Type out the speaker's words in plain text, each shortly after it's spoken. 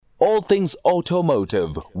all things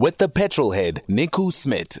automotive with the petrol head, Nico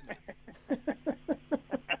Smith.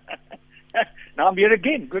 Now I'm here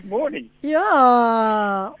again. Good morning.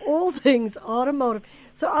 Yeah, all things automotive.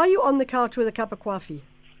 So are you on the couch with a cup of coffee?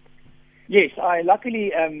 Yes, I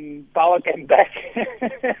luckily power came back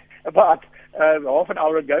about half an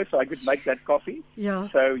hour ago, so I could make that coffee. Yeah.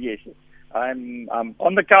 So yes, I'm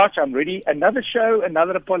on the couch. I'm ready. Another show,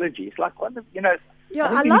 another apology. It's like one of Yeah,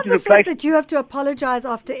 think I you love need to the fact replace- that you have to apologize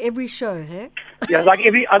after every show, hey? Yeah, like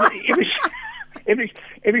every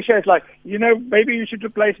show is like, maybe you should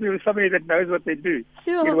replace me with somebody that knows what they do,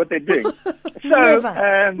 Yeah. what they're doing. So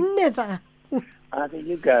Never. there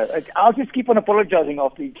you go. I'll just keep on apologizing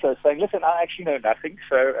after each show, saying, listen, I actually know nothing,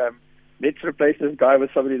 so let's replace this guy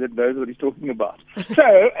with somebody that knows what he's talking about. So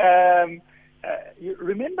you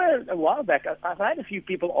remember a while back, I've had a few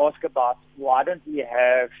people ask about why don't we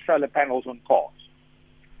have solar panels on cars?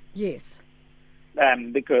 Yes.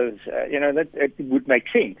 Because, that it would make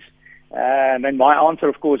sense. And my answer,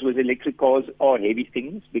 of course, was electric cars are heavy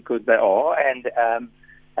things, because they are. And,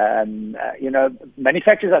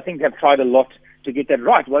 manufacturers, I think, have tried a lot to get that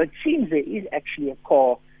right. Well, it seems there is actually a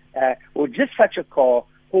car, or just such a car,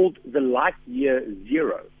 called the Lightyear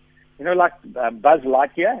Zero. Like Buzz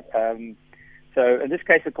Lightyear. So in this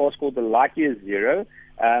case, the car is called the Lightyear Zero,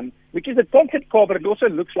 which is a concept car, but it also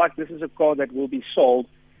looks like this is a car that will be sold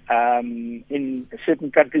in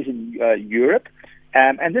certain countries in Europe.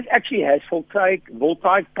 And this actually has voltaic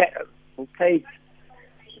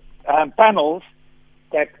panels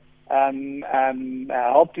that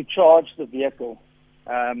help to charge the vehicle.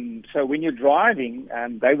 So when you're driving,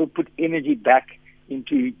 they will put energy back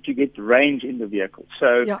to get range in the vehicle.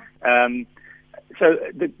 So, so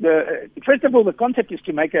first of all, the concept is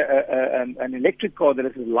to make an electric car that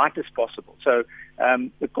is as light as possible. So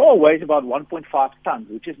the car weighs about 1.5 tons,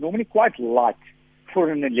 which is normally quite light for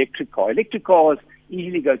an electric car. Electric cars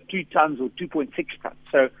easily go 2 tons or 2.6 tons.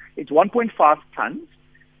 So it's 1.5 tons,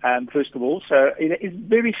 first of all. So it is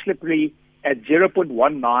very slippery at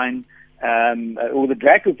 0.19, or the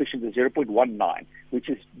drag coefficient is 0.19, which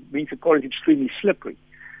means the car is extremely slippery.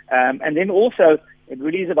 And then also, it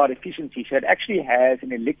really is about efficiency. So it actually has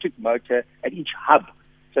an electric motor at each hub.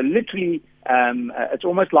 So literally, it's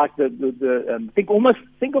almost like think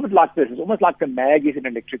of it like this. It's almost like the mag is an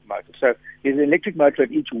electric motor. So there's an electric motor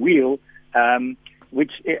at each wheel, and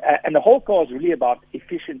the whole car is really about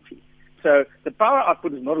efficiency. So the power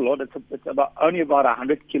output is not a lot. It's only about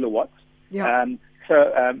 100 kilowatts. Yeah.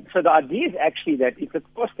 So the idea is actually that if the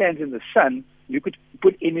car stands in the sun, you could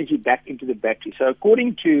put energy back into the battery. So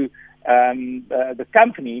according to the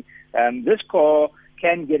company, this car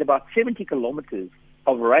can get about 70 kilometers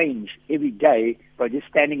of range every day by just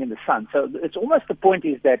standing in the sun. So it's almost, the point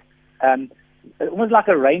is that almost like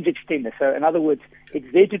a range extender. So in other words, it's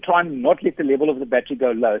there to try and not let the level of the battery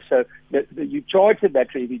go low. So you charge the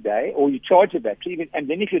battery every day, or you charge the battery, and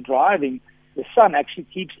then if you're driving, the sun actually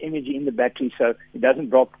keeps energy in the battery, so it doesn't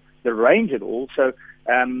drop the range at all. So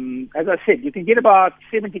as I said, you can get about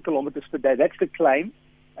 70 kilometers per day. That's the claim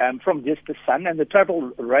from just the sun, and the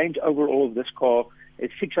total range overall of this car is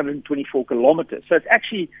 624 kilometers. So it's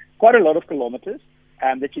actually quite a lot of kilometers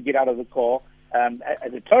that you get out of the car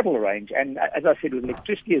as a total range. And as I said, with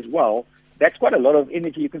electricity as well, that's quite a lot of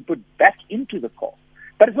energy you can put back into the car.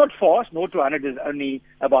 But it's not fast. 0 to 100 is only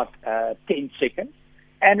about 10 seconds.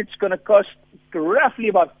 And it's going to cost roughly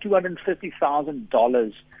about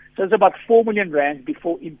 $250,000. So it's about 4 million rand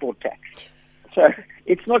before import tax. So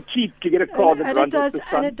it's not cheap to get a car that runs off the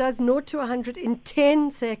sun. And it does 0 to 100 in 10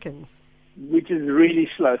 seconds. Which is really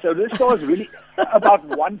slow. So this car is really about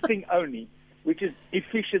one thing only, which is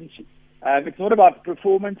efficiency. It's not about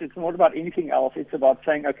performance. It's not about anything else. It's about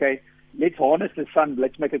saying, okay, let's harness the sun.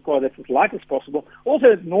 Let's make a car that's as light as possible.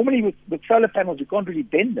 Also, normally with solar panels, you can't really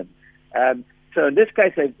bend them. So in this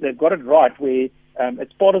case, they've got it right where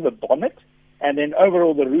it's part of the bonnet, and then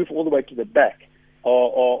overall the roof all the way to the back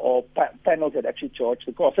are panels that actually charge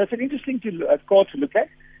the car. So it's an interesting car to look at.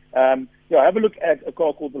 Have a look at a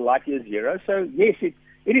car called the Lightyear Zero. So yes, it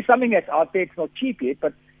is something that's out there. It's not cheap yet,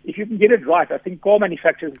 but if you can get it right, I think car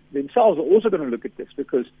manufacturers themselves are also going to look at this,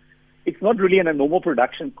 because it's not really in a normal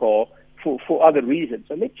production car for other reasons.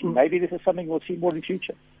 So maybe this is something we'll see more in the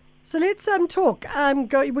future. So let's talk.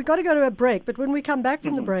 We've got to go to a break, but when we come back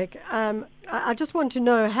from the break, I just want to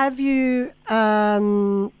know: have you,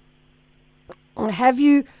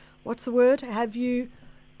 what's the word? Have you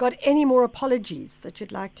got any more apologies that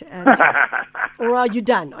you'd like to add to us? Or are you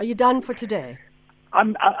done? Are you done for today?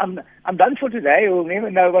 I'm done for today. We'll never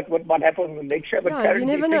know what might happen on the next show. But No, you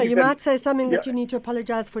never know. You might say something that Yeah. you need to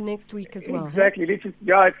apologize for next week as well. Exactly. This is,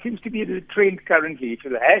 it seems to be the trend currently. So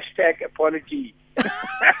the hashtag apology.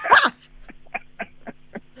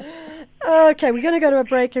 Okay, we're going to go to a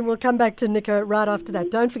break and we'll come back to Nico right after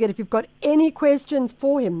that. Don't forget, if you've got any questions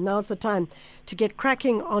for him, now's the time to get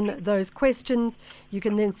cracking on those questions. You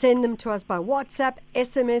can then send them to us by WhatsApp,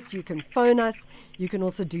 SMS, you can phone us. You can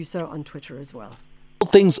also do so on Twitter as well. All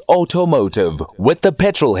things automotive with the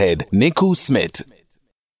petrol head, Nico Smith.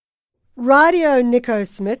 Radio Nico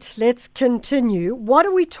Smith, let's continue. What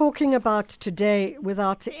are we talking about today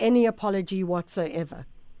without any apology whatsoever?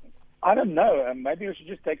 I don't know. Maybe we should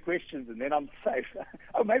just take questions and then I'm safe.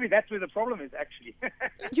 Oh, maybe that's where the problem is, actually.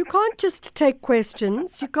 You can't just take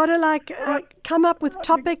questions. You've got to come up with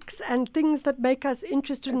topics and things that make us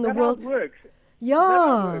interested in the world. That's how it works.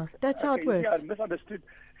 Yeah, that's how it works. Yeah, I misunderstood.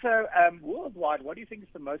 So, worldwide, what do you think is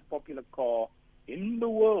the most popular car in the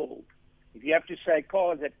world? If you have to say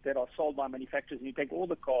cars that are sold by manufacturers, and you take all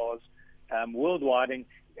the cars worldwide, and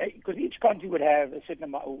because each country would have a certain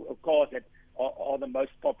amount of cars that are the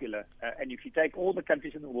most popular, and if you take all the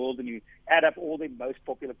countries in the world and you add up all the most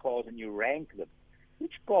popular cars and you rank them,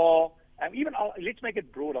 which car, let's make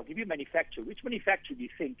it broad, I'll give you a manufacturer. Which manufacturer do you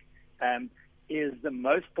think is the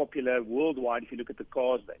most popular worldwide if you look at the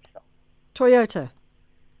cars they sell? Toyota.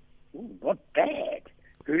 Ooh, not bad.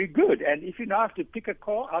 Very good. And if you now have to pick a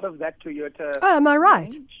car out of that Toyota... Oh, am I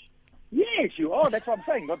right? range, yes, you are. That's what I'm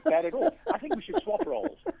saying. Not bad at all. I think we should swap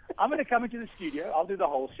roles. I'm going to come into the studio. I'll do the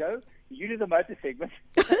whole show. You do the motor segment.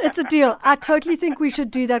 It's a deal. I totally think we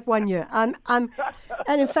should do that one year. And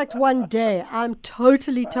in fact, one day. I'm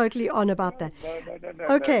totally on about that.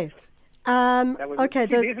 No. Okay.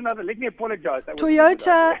 There's another. Let me apologize.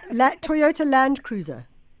 Toyota Land Cruiser.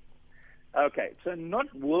 Okay, so not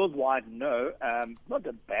worldwide, no. Not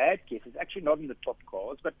a bad guess. It's actually not in the top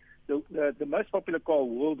cars, but the most popular car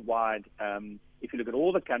worldwide, if you look at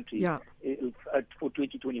all the countries for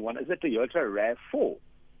 2021, is the Toyota RAV4.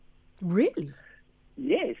 Really?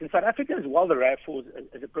 Yes, in South Africa as well, the RAV4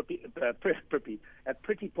 is a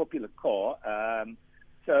pretty popular car.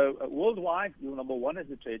 So worldwide, number one is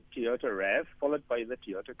the Toyota RAV, followed by the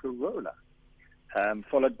Toyota Corolla,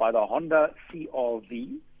 followed by the Honda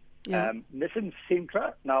CR-V. Nissan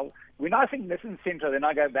Sentra. Now, when I think Nissan Sentra, then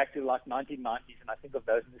I go back to like 1990s, and I think of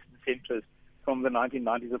those Nissan Sentras from the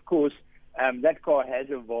 1990s. Of course, that car has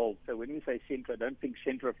evolved. So when we say Sentra, don't think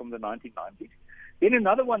Sentra from the 1990s. Then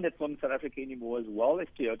another one that's not in South Africa anymore as well is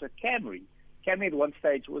Toyota Camry. Camry at one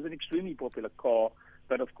stage was an extremely popular car,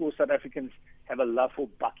 but of course South Africans have a love for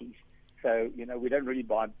buckies. So, we don't really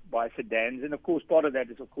buy sedans. And of course, part of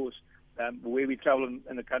that is, of course, where we travel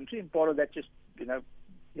in the country, and part of that just,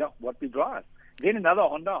 what we drive. Then another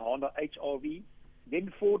Honda HR-V.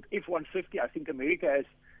 Then Ford F-150. I think America has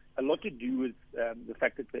a lot to do with the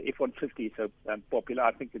fact that the F-150 is so popular.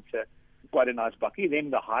 I think it's quite a nice bucky.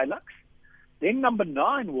 Then the Hilux. Then number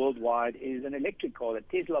 9 worldwide is an electric car, the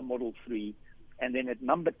Tesla Model 3. And then at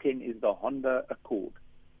number 10 is the Honda Accord.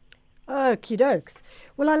 Okie dokes.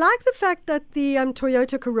 Well, I like the fact that the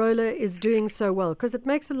Toyota Corolla is doing so well, because it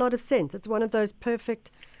makes a lot of sense. It's one of those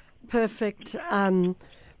perfect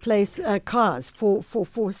cars for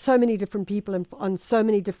so many different people and on so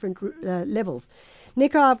many different levels.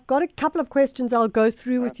 Nico, I've got a couple of questions I'll go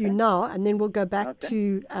through with you now, and then we'll go back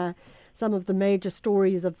to some of the major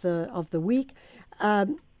stories of the week.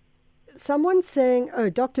 Someone's saying,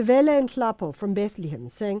 Dr. Vele and Hlapo from Bethlehem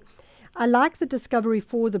saying, I like the Discovery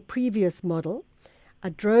for the previous model. I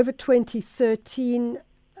drove a 2013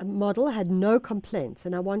 model, had no complaints,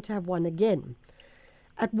 and I want to have one again.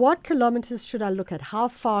 At what kilometers should I look at? How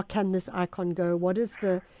far can this icon go? What is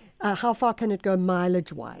how far can it go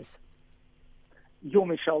mileage-wise?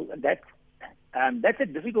 Michelle, that's a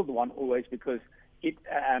difficult one always, because it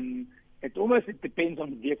depends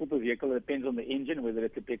on vehicle to vehicle. It depends on the engine, whether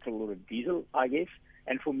it's a petrol or a diesel, I guess.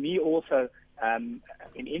 And for me also, in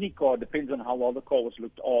any car, it depends on how well the car was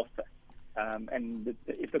looked after, and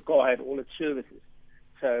if the car had all its services.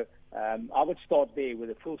 So I would start there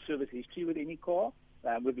with a full service history with any car.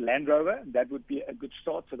 With Land Rover, that would be a good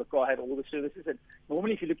start. So the car had all the services. And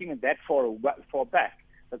normally, if you're looking at that far back,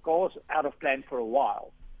 the car's out of plan for a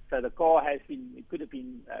while. So the car could have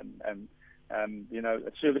been,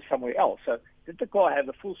 serviced somewhere else. So did the car have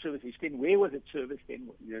a full service history? Then where was it serviced? Then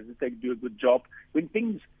did they do a good job? When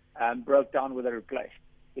things broke down, were they replaced?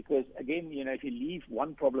 Because again, if you leave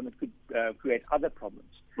one problem, it could create other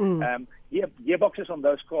problems. Gearboxes on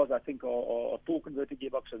those cars, I think, are torque converter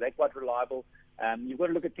gearboxes, so they're quite reliable. You've got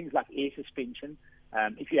to look at things like air suspension.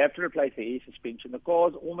 If you have to replace the air suspension, the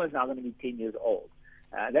car's almost now going to be 10 years old.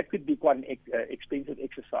 that could be quite an expensive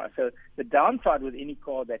exercise. So the downside with any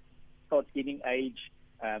car that starts getting age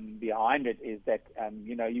behind it is that,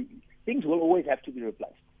 things will always have to be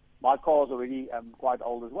replaced. My car's already quite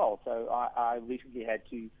old as well, so I recently had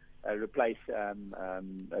to replace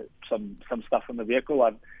some stuff from the vehicle.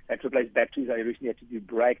 I've had to replace batteries. I recently had to do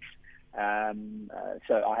brakes.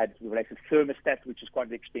 So I had to replace a thermostat, which is quite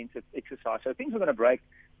an expensive exercise. So things are going to break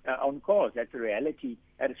on cars. That's a reality.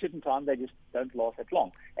 At a certain time, they just don't last that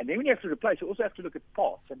long. And then when you have to replace, you also have to look at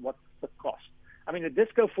parts and what's the cost. I mean, the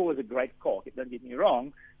Disco 4 is a great car, don't get me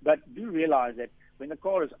wrong, but do realize that when the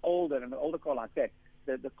car is older, and an older car like that,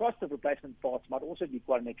 the cost of replacement parts might also be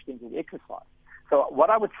quite an expensive exercise. So what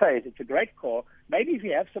I would say is it's a great car. Maybe if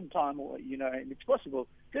you have some time or, and it's possible,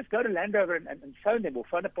 just go to Land Rover and phone them or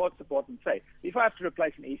phone a parts department and say, if I have to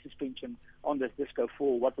replace an air suspension on this Disco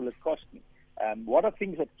 4, what will it cost me? What are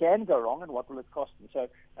things that can go wrong and what will it cost me? So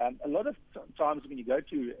a lot of times when you go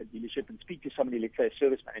to a dealership and speak to somebody, let's say a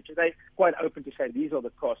service manager, they're quite open to say these are the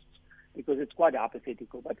costs because it's quite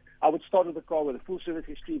hypothetical. But I would start with a car with a full service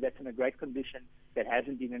history that's in a great condition, that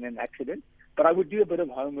hasn't been in an accident. But I would do a bit of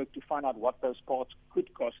homework to find out what those parts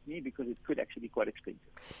could cost me because it could actually be quite expensive.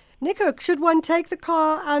 Nico, should one take the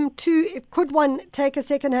car could one take a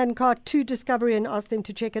second-hand car to Discovery and ask them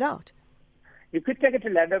to check it out? You could take it to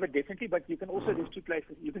Land Rover, definitely, but you can also, there's two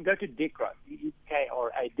places. You can go to DEKRA,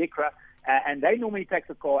 D-E-K-R-A, DEKRA, and they normally take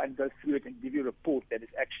the car and go through it and give you a report that is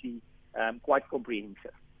actually quite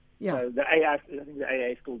comprehensive. Yeah. So I think the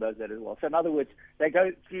AA still does that as well. So in other words, they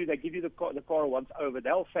go through, they give you the car once over.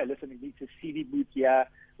 They'll say, listen, it needs a CD boot here,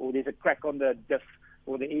 or there's a crack on the diff,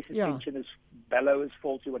 or the air suspension is bellow is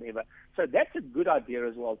faulty, whatever. So that's a good idea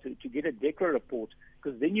as well, to get a DEKRA report,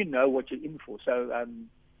 because then you know what you're in for. So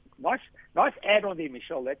nice add on there,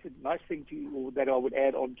 Michelle. That's a nice thing that I would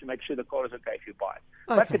add on to make sure the car is okay if you buy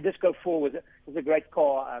it. Okay. But the Disco 4 was a great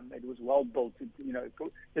car. It was well built.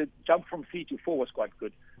 The jump from 3 to 4 was quite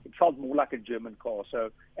good. It felt more like a German car.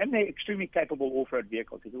 And they're extremely capable off-road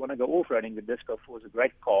vehicles. If you want to go off-roading, the Disco 4 is a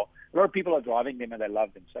great car. A lot of people are driving them and they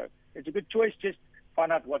love them. So it's a good choice. Just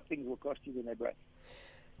find out what things will cost you when they break.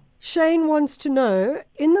 Shane wants to know,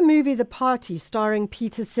 in the movie The Party, starring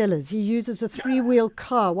Peter Sellers, he uses a three-wheel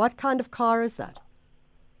car. What kind of car is that?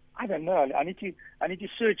 I don't know. I need to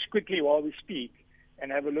search quickly while we speak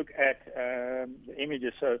and have a look at the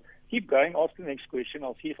images. So keep going. Ask the next question.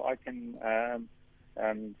 I'll see if I can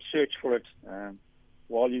search for it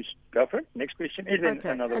while you go for it. Next question is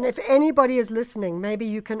another one. And if anybody is listening, maybe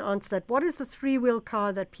you can answer that. What is the three-wheel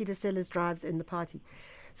car that Peter Sellers drives in The Party?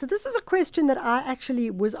 So this is a question that I actually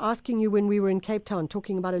was asking you when we were in Cape Town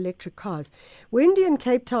talking about electric cars. Wendy in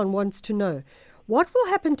Cape Town wants to know, what will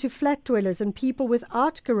happen to flat dwellers and people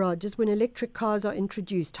without garages when electric cars are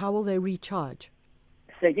introduced? How will they recharge?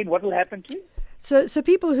 Say again, what will happen to? So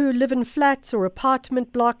people who live in flats or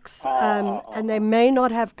apartment blocks and they may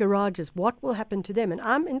not have garages, what will happen to them? And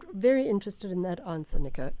I'm very interested in that answer,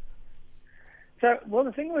 Nico. So, well,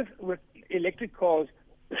 the thing with electric cars,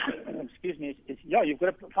 excuse me, is you've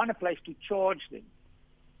got to find a place to charge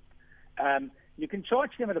them. You can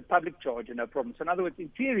charge them at a public charger, no problem. So in other words, in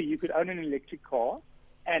theory, you could own an electric car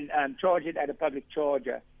and charge it at a public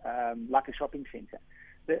charger, like a shopping center.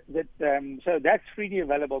 So that's freely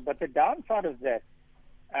available. But the downside of that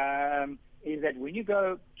is that when you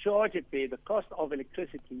go charge it there, the cost of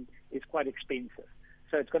electricity is quite expensive.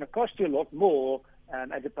 So it's going to cost you a lot more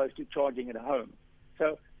as opposed to charging at home.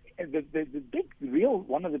 So the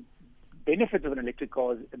one of the benefits of an electric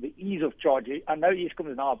car is the ease of charging. I know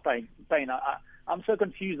Eskom is now paying. I'm so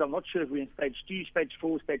confused. I'm not sure if we're in stage 2, stage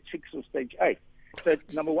 4, stage 6, or stage 8. So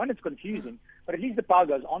number one, it's confusing, but at least the power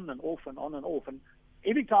goes on and off and on and off. And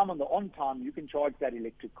every time on the on time, you can charge that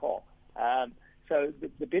electric car. So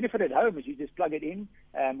the benefit at home is you just plug it in.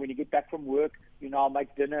 When you get back from work, you now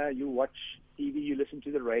make dinner, you watch TV, you listen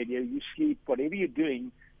to the radio, you sleep, whatever you're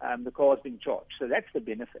doing, the car's being charged. So that's the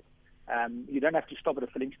benefit. You don't have to stop at a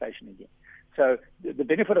filling station again. So the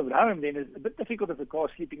benefit of at home then is a bit difficult if the car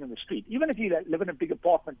is sleeping in the street. Even if you live in a big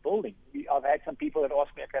apartment building. I've had some people that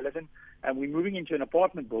ask me, okay, listen, we're moving into an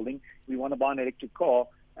apartment building. We want to buy an electric car.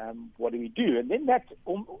 What do we do? And then that's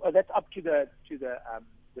up to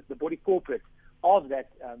the body corporate of that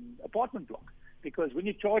apartment block. Because when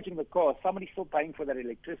you're charging the car, somebody's still paying for that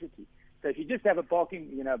electricity. So if you just have a parking,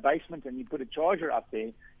 basement and you put a charger up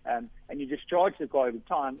there and you just charge the car every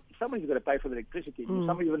time, somebody's got to pay for the electricity. Some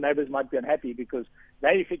of your neighbors might be unhappy because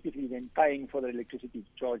they're effectively then paying for the electricity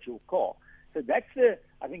to charge your car. So that's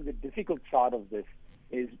I think the difficult side of this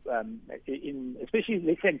is, especially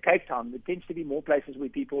let's say in Cape Town, there tends to be more places where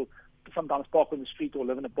people sometimes park on the street or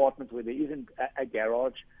live in apartments where there isn't a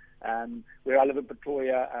garage. Where I live in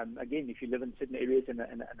Pretoria, again, if you live in certain areas in a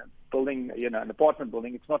building, an apartment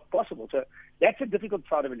building, it's not possible. So that's a difficult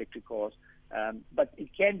side of electric cars. But it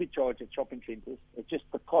can be charged at shopping centres. It's just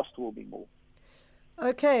the cost will be more.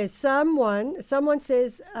 Okay, someone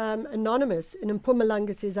says, anonymous in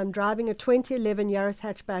Mpumalanga says, I'm driving a 2011 Yaris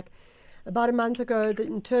hatchback. About a month ago, the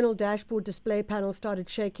internal dashboard display panel started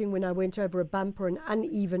shaking when I went over a bump or an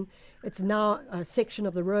uneven. It's now a section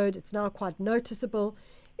of the road. It's now quite noticeable.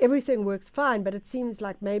 Everything works fine, but it seems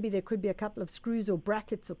like maybe there could be a couple of screws or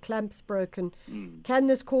brackets or clamps broken. Can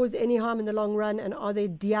this cause any harm in the long run? And are there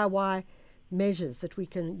DIY measures that we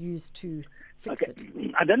can use to fix it?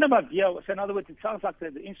 I don't know about DIY. So in other words, it sounds like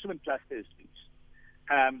the instrument cluster is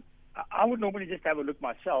loose. I would normally just have a look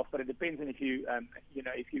myself, but it depends on if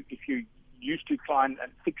you used to try and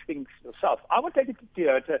fix things yourself. I would take it to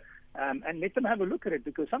Toyota and let them have a look at it,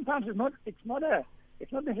 because sometimes it's not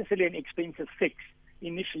necessarily an expensive fix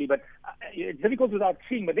initially, but it's difficult without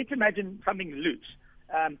seeing. But let's imagine something's loose.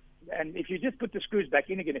 And if you just put the screws back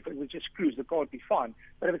in again, if it was just screws, the car would be fine.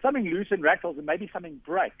 But if it's something loose and rattles and maybe something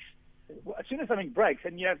breaks, as soon as something breaks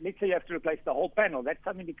and let's say you have to replace the whole panel, that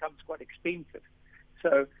suddenly becomes quite expensive.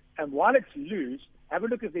 So, and while it's loose, have a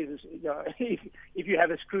look if there's if you have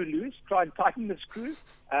a screw loose, try and tighten the screw,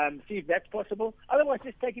 see if that's possible. Otherwise,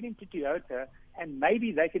 just take it into Toyota and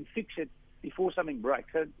maybe they can fix it before something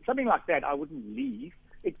breaks. So something like that, I wouldn't leave.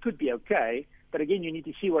 It could be okay, but again, you need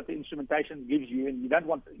to see what the instrumentation gives you, and you don't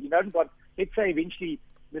want. Let's say eventually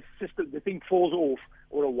the thing falls off,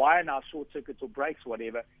 or a wire now short circuits or breaks,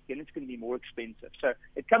 whatever, then it's going to be more expensive. So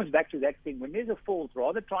it comes back to that thing. When there's a fault,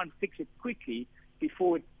 rather try and fix it quickly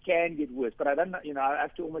before it can get worse. But I don't know, I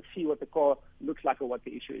have to almost see what the car looks like or what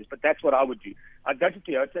the issue is. But that's what I would do. I'd go to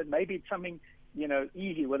Toyota. Maybe it's something,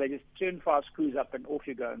 easy where they just turn 5 screws up and off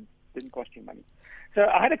you go, and didn't cost you money. So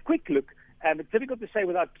I had a quick look. It's difficult to say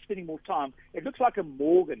without spending more time. It looks like a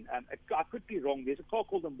Morgan. I could be wrong. There's a car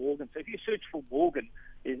called a Morgan. So if you search for Morgan,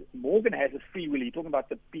 Morgan has a freewheel. You're talking about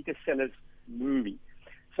the Peter Sellers movie.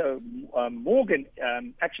 So Morgan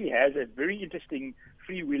actually has a very interesting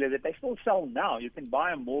three-wheeler that they still sell now. You can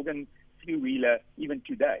buy a Morgan three-wheeler even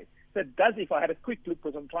today. So it does, if I had a quick look,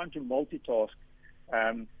 because I'm trying to multitask,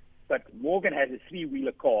 but Morgan has a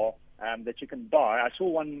three-wheeler car that you can buy. I saw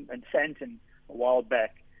one in Sandton a while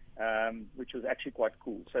back, which was actually quite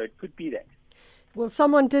cool. So it could be that. Well,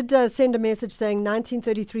 someone did send a message saying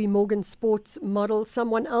 1933 Morgan Sports model.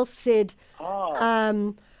 Someone else said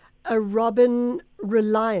a Robin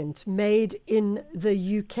Reliant made in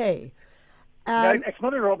the UK. No, it's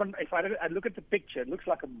not a Robin. If I look at the picture, it looks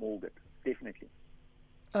like a Morgan, definitely.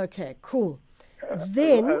 Okay, cool.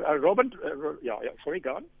 Then a Robin. Sorry,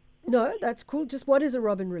 go on. No, that's cool. Just what is a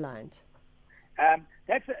Robin Reliant?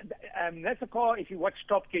 That's a car. If you watch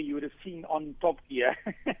Top Gear, you would have seen on Top Gear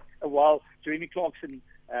while Jeremy Clarkson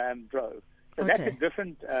drove. So that's a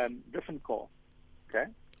different car. Okay.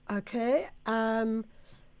 Okay.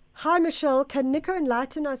 Hi, Michelle. Can Nico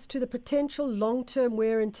enlighten us to the potential long-term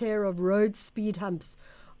wear and tear of road speed humps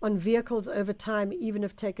on vehicles over time, even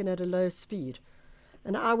if taken at a low speed?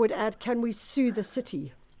 And I would add, can we sue the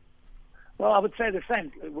city? Well, I would say the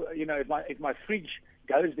same. If my fridge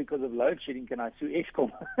goes because of load shedding, can I sue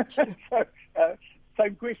Eskom? So,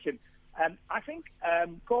 same question. I think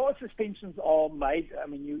car suspensions are made. I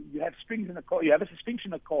mean, you have springs in a car. You have a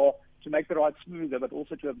suspension in a car to make the ride smoother, but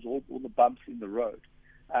also to absorb all the bumps in the road.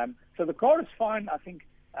 So the car is fine. I think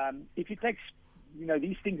if you take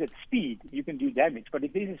these things at speed, you can do damage. But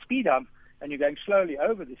if there's a speed hump and you're going slowly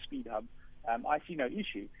over the speed hump, I see no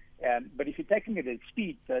issue. But if you're taking it at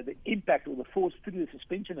speed, the impact or the force through the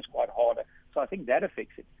suspension is quite harder. So I think that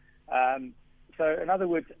affects it. So in other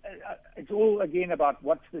words, it's all again about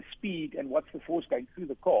what's the speed and what's the force going through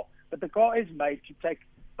the car. But the car is made to take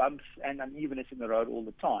bumps and unevenness in the road all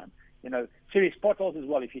the time. Serious potholes as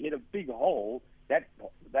well. If you hit a big hole, that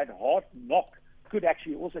hard knock could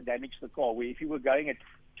actually also damage the car. Where if you were going at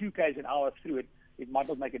 2 km an hour through it, it might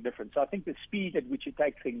not make a difference. So I think the speed at which you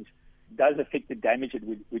take things does affect the damage at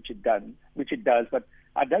which it does. But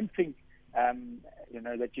I don't think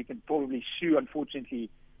that you can probably sue. Unfortunately,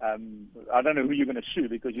 I don't know who you're going to sue,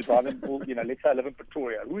 because you're driving. Let's say I live in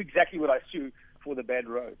Pretoria. Who exactly would I sue for the bad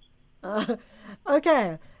roads?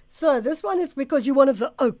 Okay. So this one is because you're one of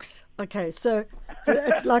the Oaks. Okay, so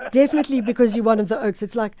it's like definitely because you're one of the Oaks.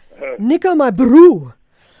 It's like, Nico, my bro,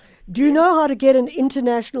 do you know how to get an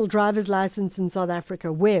international driver's license in South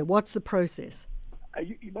Africa? Where? What's the process?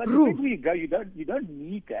 Well, depends where you go. You don't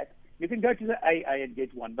need that. You can go to the AA and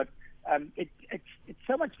get one, but it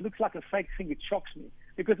so much looks like a fake thing. It shocks me,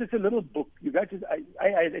 because it's a little book. You go to the AA,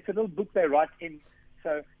 it's a little book they write in.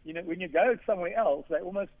 So when you go somewhere else, they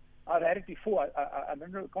almost I've had it before. I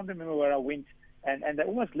can't remember where I went, and they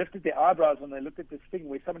almost lifted their eyebrows when they looked at this thing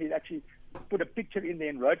where somebody actually put a picture in there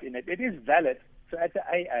and wrote in it. It is valid, so at the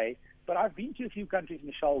AA. But I've been to a few countries,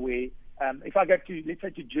 Michelle, where if I go to, let's say,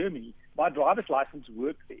 to Germany, my driver's license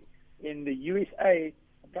works there. In the USA,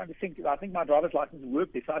 I'm trying to think, I think my driver's license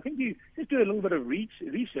worked there. So I think you just do a little bit of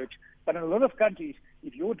research. But in a lot of countries,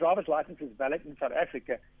 if your driver's license is valid in South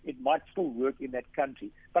Africa, it might still work in that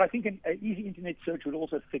country. But I think an easy internet search would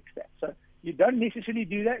also fix that. So you don't necessarily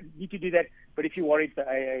need to do that, but if you're worried, the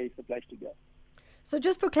AA is the place to go. So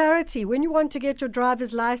just for clarity, when you want to get your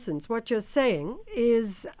driver's license, what you're saying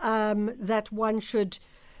is that one should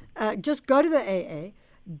just go to the AA,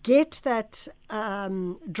 get that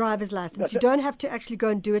driver's license. You don't have to actually go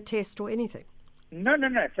and do a test or anything. No.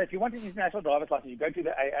 So if you want an international driver's license, you go to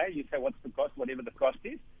the AA, you say what's the cost, whatever the cost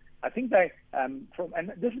is. I think they, and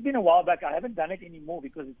this has been a while back, I haven't done it anymore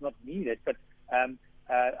because it's not needed, but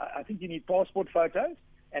I think you need passport photos,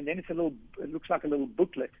 and then it looks like a little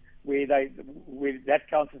booklet where that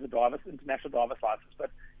counts as a international driver's license.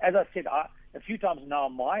 But as I said, a few times now,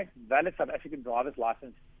 my valid South African driver's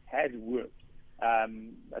license has worked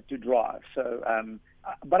to drive. So,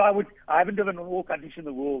 but I haven't driven in all countries in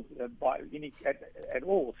the world at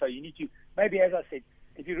all. So you need to, maybe as I said,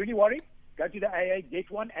 if you're really worried, go to the AA,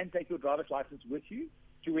 get one, and take your driver's license with you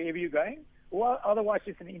to wherever you're going. Or otherwise,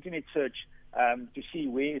 just an internet search to see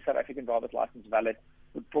where is South African driver's license valid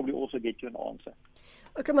would probably also get you an answer.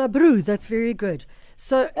 Okay, my brew, that's very good.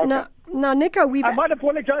 So okay. now, Nico, I might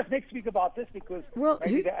apologize next week about this because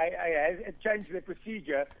maybe the AA has changed their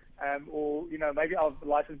procedure, or maybe our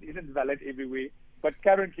license isn't valid everywhere. But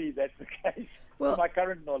currently, that's the case. Well, from my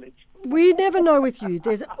current knowledge. We never know with you.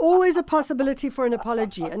 There's always a possibility for an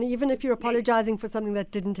apology. And even if you're apologizing for something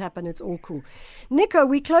that didn't happen, it's all cool. Nico,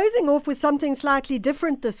 we're closing off with something slightly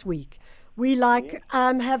different this week. We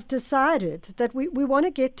have decided that we want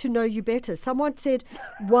to get to know you better. Someone said,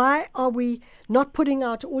 why are we not putting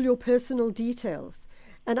out all your personal details?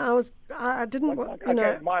 And I didn't,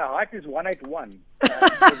 Okay, my height is 181. Is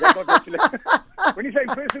that not what you when you say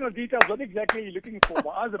personal details, what exactly are you looking for?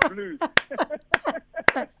 My eyes are blue.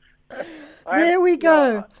 There we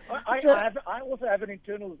go. I also have an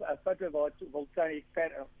internal photovoltaic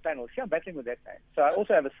panel. See, I'm battling with that name. So I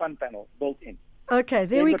also have a sun panel built in. Okay,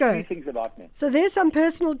 there we go. 3 things about me. So there's some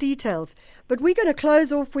personal details, but we're going to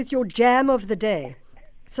close off with your jam of the day.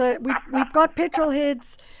 So we've got Petrol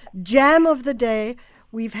Head's jam of the day.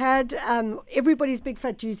 We've had everybody's Big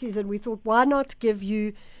Fat Juicies, and we thought, why not give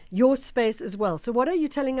you your space as well? So what are you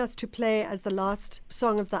telling us to play as the last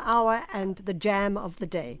song of the hour and the jam of the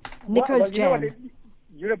day? Nico's jam.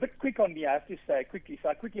 You're a bit quick on me, I have to say, quickly. So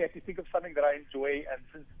I quickly have to think of something that I enjoy, and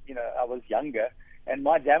since I was younger. And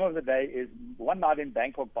my jam of the day is One Night in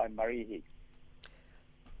Bangkok by Murray Hicks.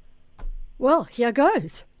 Well, here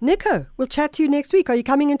goes. Nico, we'll chat to you next week. Are you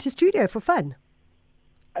coming into studio for fun?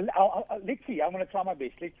 Let's see. I'm going to try my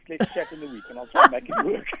best. Let's chat in the week, and I'll try to make it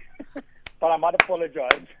work. But I might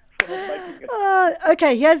apologize for not making it.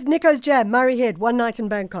 Okay, here's Nico's jam, Murray Head, One Night in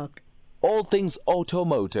Bangkok. All things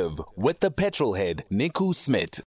automotive with the petrol head, Nico Smith.